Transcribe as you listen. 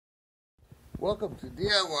Welcome to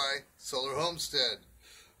DIY Solar Homestead.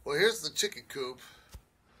 Well, here's the chicken coop.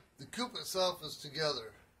 The coop itself is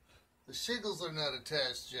together. The shingles are not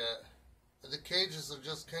attached yet, and the cages are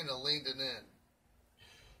just kind of leaning in.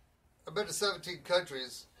 I've been to 17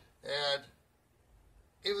 countries, and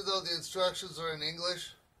even though the instructions are in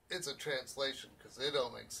English, it's a translation because they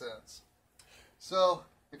don't make sense. So,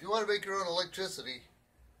 if you want to make your own electricity,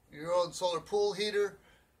 your own solar pool heater,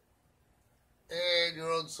 and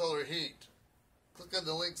your own solar heat, click on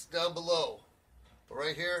the links down below. But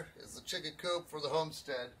right here is the chicken coop for the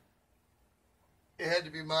homestead. It had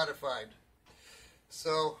to be modified.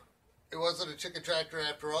 So it wasn't a chicken tractor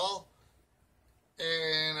after all.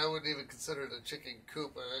 And I wouldn't even consider it a chicken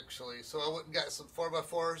coop actually. So I went and got some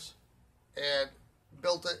 4x4s and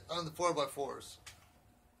built it on the 4x4s.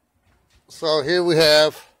 So here we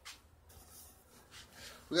got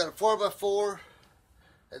a 4x4.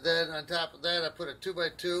 And then on top of that I put a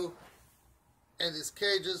 2x2. And these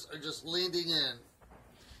cages are just leaning in.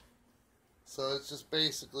 So it's just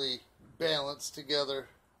basically balanced together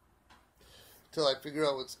until I figure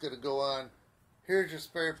out what's going to go on. Here's your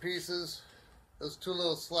spare pieces. Those two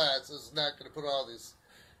little slats is not going to put all these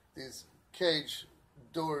cage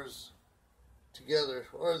doors together,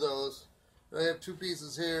 or those. I have two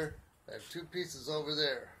pieces here. I have two pieces over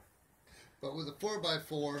there. But with a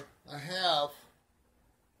 4x4, I have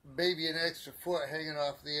maybe an extra foot hanging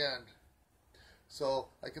off the end. So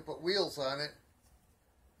I can put wheels on it,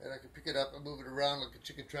 and I can pick it up and move it around like a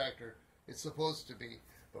chicken tractor. It's supposed to be.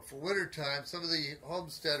 But for winter time, some of the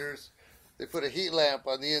homesteaders, they put a heat lamp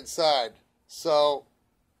on the inside. So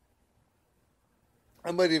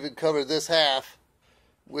I might even cover this half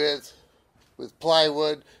with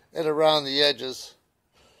plywood and around the edges.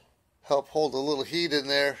 Help hold a little heat in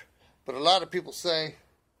there. But a lot of people say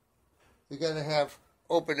you got to have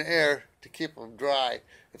open air to keep them dry.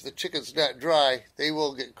 If the chicken's not dry, they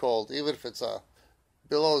will get cold. Even if it's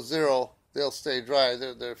below zero, they'll stay dry.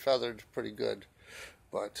 They're feathered pretty good.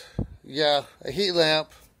 But yeah, a heat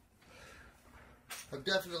lamp. I'm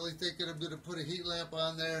definitely thinking I'm going to put a heat lamp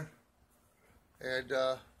on there and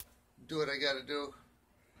do what I got to do.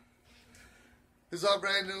 This is all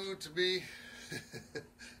brand new to me.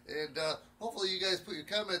 And hopefully you guys put your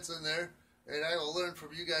comments in there, and I will learn from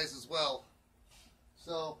you guys as well.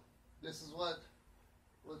 So this is what's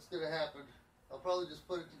going to happen. I'll probably just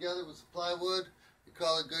put it together with some plywood. You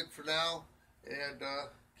call it good for now, and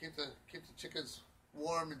keep the chickens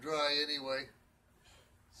warm and dry anyway.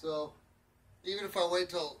 So even if I wait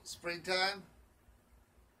till springtime,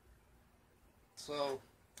 so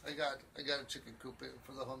I got a chicken coop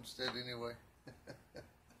for the homestead anyway.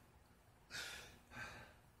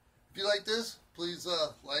 If you like this, please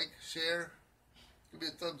like, share, give me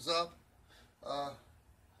a thumbs up,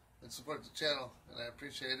 and support the channel, and I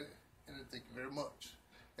appreciate it, and I thank you very much.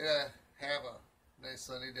 And have a nice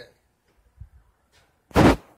sunny day.